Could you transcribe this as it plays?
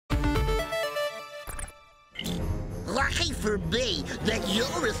Lucky for me that your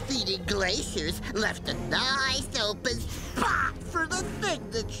receding glaciers left a nice open spot for the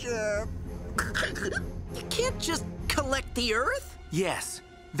signature. You can't just collect the Earth? Yes.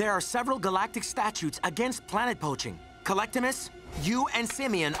 There are several galactic statutes against planet poaching. Collectimus, you and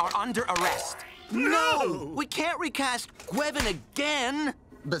Simeon are under arrest. No! We can't recast Gwevin again!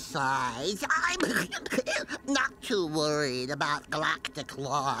 Besides, I'm not too worried about galactic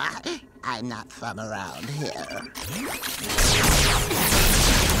law. I'm not from around here.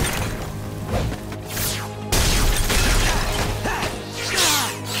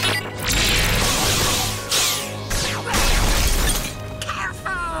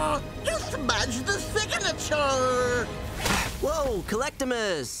 Careful! You smudged the signature! Whoa,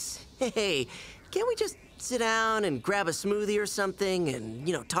 Collectimus! Hey, can't we just sit down and grab a smoothie or something and,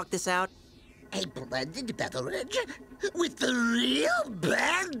 talk this out? A blended beverage with the real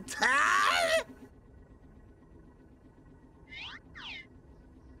Bantai?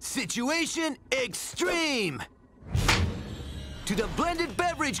 Situation extreme! To the blended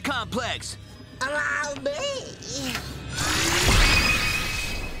beverage complex! Allow me!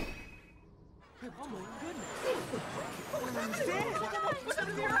 Oh my goodness!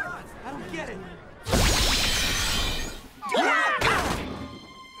 I don't get it.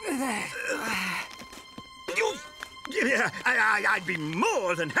 Yeah, I'd be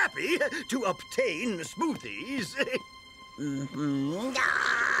more than happy to obtain smoothies.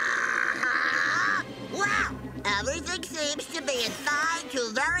 Well, everything seems to be in fine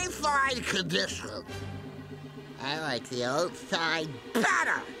to very fine condition. I like the old side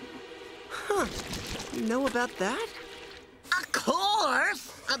better. Huh. You know about that? Of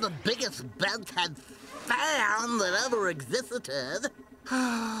course! I'm the biggest Benthead fan that ever existed.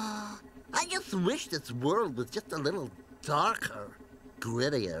 I just wish this world was just a little darker,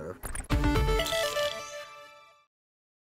 grittier.